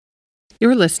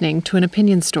You're listening to an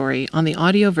opinion story on the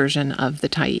audio version of The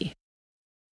Tyee.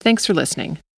 Thanks for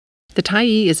listening. The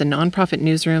Tyee is a nonprofit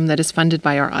newsroom that is funded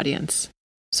by our audience.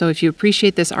 So if you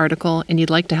appreciate this article and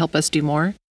you'd like to help us do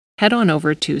more, head on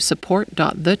over to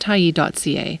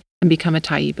support.thetyee.ca and become a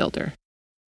Tyee builder.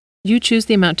 You choose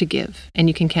the amount to give, and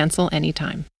you can cancel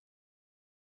anytime.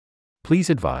 Please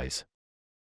advise.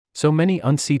 So many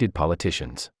unseated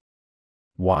politicians.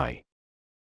 Why?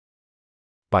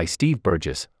 By Steve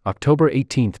Burgess, October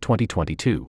 18,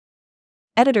 2022.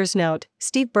 Editor's note: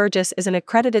 Steve Burgess is an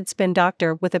accredited spin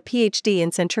doctor with a PhD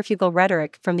in centrifugal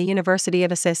rhetoric from the University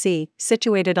of SSE,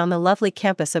 situated on the lovely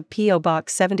campus of P.O.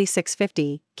 Box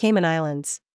 7650, Cayman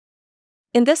Islands.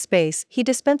 In this space, he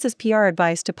dispenses PR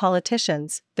advice to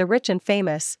politicians, the rich and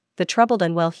famous, the troubled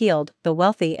and well-heeled, the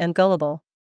wealthy and gullible.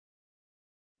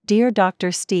 Dear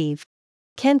Dr. Steve.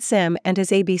 Ken Sim and his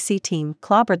ABC team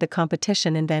clobbered the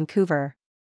competition in Vancouver.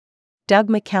 Doug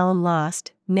McCallum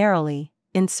lost, narrowly,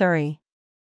 in Surrey.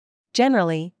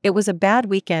 Generally, it was a bad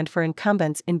weekend for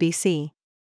incumbents in BC.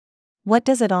 What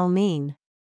does it all mean?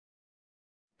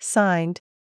 Signed,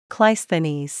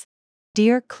 Cleisthenes.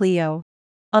 Dear Cleo.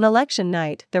 On election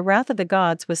night, the wrath of the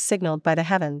gods was signaled by the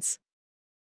heavens.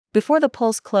 Before the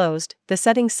polls closed, the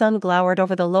setting sun glowered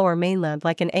over the lower mainland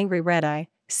like an angry red-eye,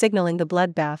 signaling the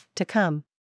bloodbath to come.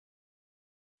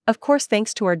 Of course,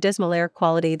 thanks to our dismal air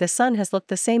quality, the sun has looked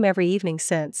the same every evening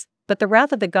since, but the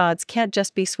wrath of the gods can't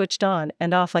just be switched on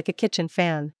and off like a kitchen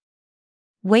fan.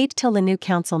 Wait till the new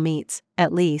council meets,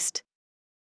 at least.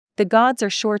 The gods are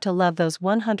sure to love those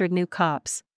 100 new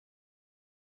cops.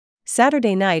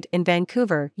 Saturday night in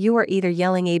Vancouver, you were either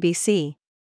yelling ABC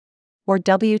or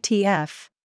WTF.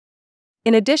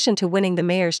 In addition to winning the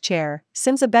mayor's chair,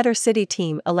 Sim's A Better City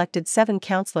team elected 7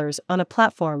 councillors on a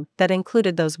platform that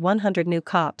included those 100 new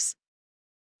cops.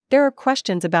 There are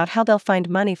questions about how they'll find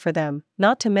money for them,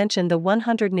 not to mention the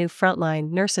 100 new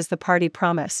frontline nurses the party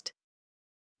promised.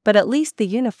 But at least the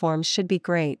uniforms should be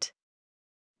great.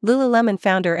 Lululemon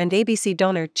founder and ABC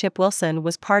donor Chip Wilson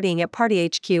was partying at Party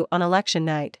HQ on election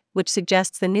night, which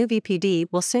suggests the new VPD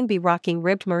will soon be rocking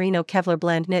ribbed merino Kevlar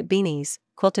blend knit beanies,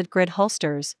 quilted grid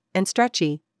holsters, and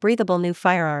stretchy, breathable new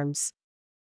firearms.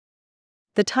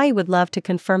 The Tyee would love to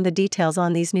confirm the details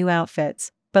on these new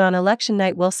outfits, but on election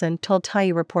night Wilson told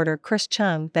Tyee reporter Chris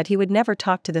Chung that he would never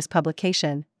talk to this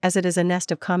publication, as it is a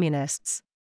nest of communists.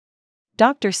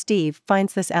 Dr. Steve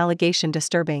finds this allegation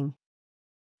disturbing.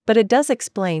 But it does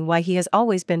explain why he has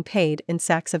always been paid in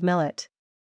sacks of millet.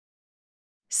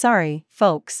 Sorry,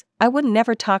 folks, I would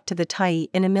never talk to the Tyee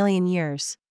in a million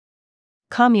years.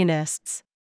 Communists.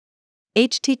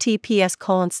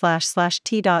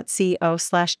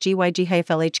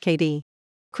 https://t.co/gyghflhkd.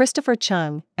 Christopher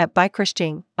Chung, at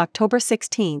ByChristian, October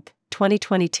 16,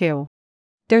 2022.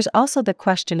 There's also the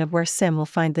question of where Sim will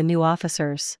find the new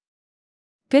officers.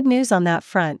 Good news on that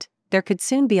front, there could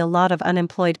soon be a lot of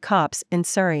unemployed cops in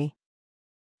Surrey.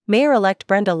 Mayor-elect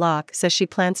Brenda Locke says she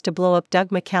plans to blow up Doug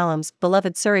McCallum's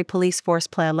beloved Surrey police force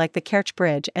plan like the Kerch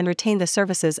Bridge and retain the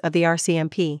services of the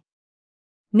RCMP.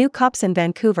 New cops in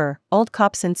Vancouver, old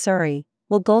cops in Surrey.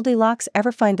 Will Goldilocks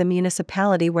ever find the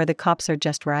municipality where the cops are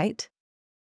just right?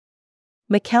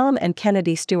 McCallum and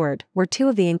Kennedy Stewart were 2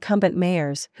 of the incumbent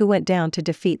mayors who went down to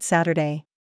defeat Saturday.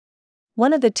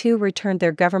 One of the 2 returned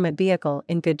their government vehicle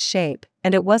in good shape,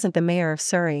 and it wasn't the mayor of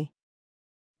Surrey.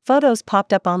 Photos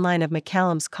popped up online of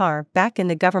McCallum's car back in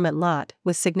the government lot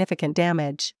with significant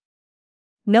damage.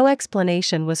 No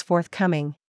explanation was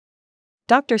forthcoming.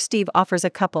 Dr. Steve offers a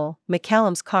couple.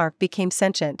 McCallum's car became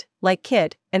sentient, like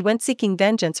Kit, and went seeking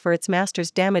vengeance for its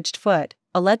master's damaged foot,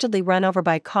 allegedly run over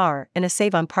by car in a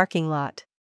save-on parking lot.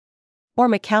 Or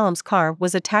McCallum's car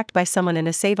was attacked by someone in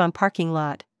a save-on parking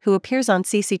lot, who appears on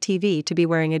CCTV to be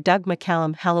wearing a Doug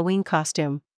McCallum Halloween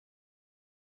costume.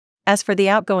 As for the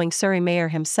outgoing Surrey mayor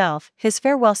himself, his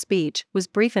farewell speech was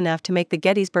brief enough to make the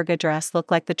Gettysburg Address look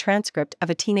like the transcript of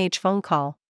a teenage phone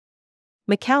call.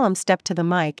 McCallum stepped to the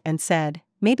mic and said,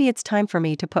 "Maybe it's time for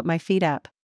me to put my feet up."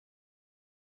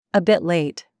 A bit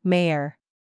late, Mayor.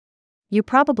 You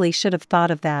probably should have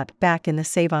thought of that back in the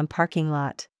save-on parking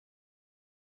lot.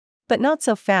 But not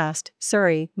so fast.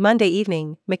 Surrey, Monday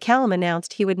evening, McCallum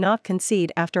announced he would not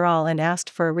concede after all and asked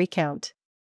for a recount.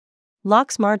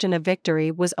 Locke's margin of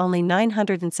victory was only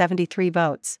 973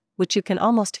 votes, which you can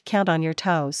almost count on your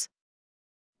toes.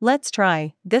 Let's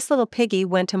try. This little piggy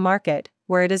went to market,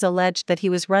 where it is alleged that he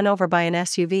was run over by an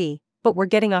SUV, but we're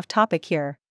getting off topic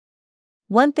here.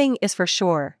 One thing is for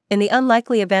sure, in the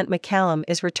unlikely event McCallum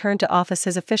is returned to office,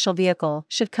 his official vehicle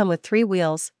should come with 3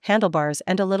 wheels, handlebars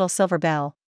and a little silver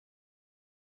bell.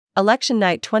 Election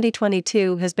night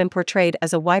 2022 has been portrayed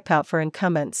as a wipeout for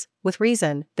incumbents, with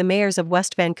reason. The mayors of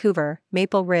West Vancouver,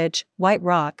 Maple Ridge, White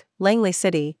Rock, Langley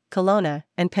City, Kelowna,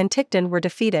 and Penticton were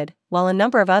defeated, while a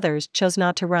number of others chose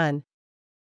not to run.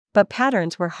 But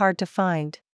patterns were hard to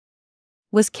find.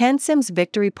 Was Ken Sim's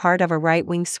victory part of a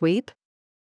right-wing sweep?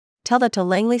 Tell that to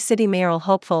Langley City mayoral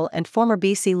hopeful and former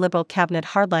BC Liberal cabinet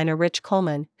hardliner Rich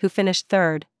Coleman, who finished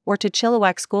third, or to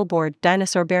Chilliwack School Board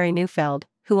dinosaur Barry Neufeld,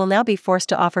 who will now be forced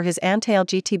to offer his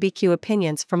anti-LGBTQ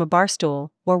opinions from a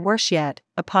barstool, or worse yet,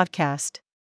 a podcast.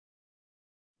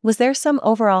 Was there some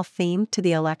overall theme to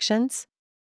the elections?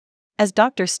 As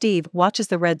Dr. Steve watches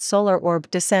the red solar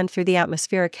orb descend through the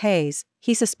atmospheric haze,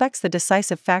 he suspects the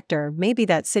decisive factor may be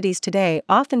that cities today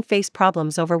often face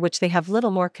problems over which they have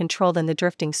little more control than the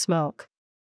drifting smoke.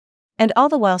 And all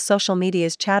the while social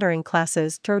media's chattering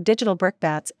classes throw digital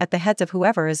brickbats at the heads of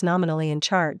whoever is nominally in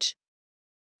charge.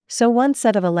 So one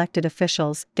set of elected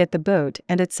officials get the boot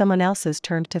and it's someone else's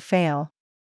turn to fail.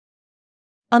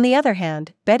 On the other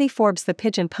hand, Betty Forbes the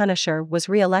Pigeon Punisher was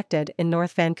re-elected in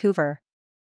North Vancouver.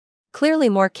 Clearly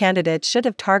more candidates should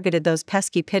have targeted those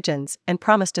pesky pigeons and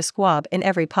promised a squab in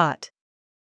every pot.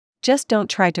 Just don't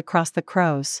try to cross the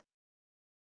crows.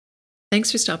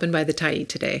 Thanks for stopping by the Tyee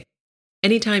today.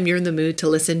 Anytime you're in the mood to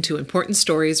listen to important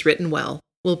stories written well,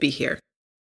 we'll be here.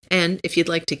 And if you'd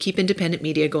like to keep independent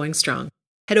media going strong,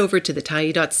 head over to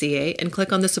thetyee.ca and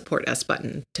click on the Support Us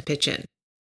button to pitch in.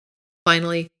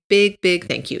 Finally, big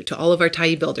thank you to all of our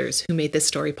Tyee builders who made this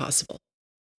story possible.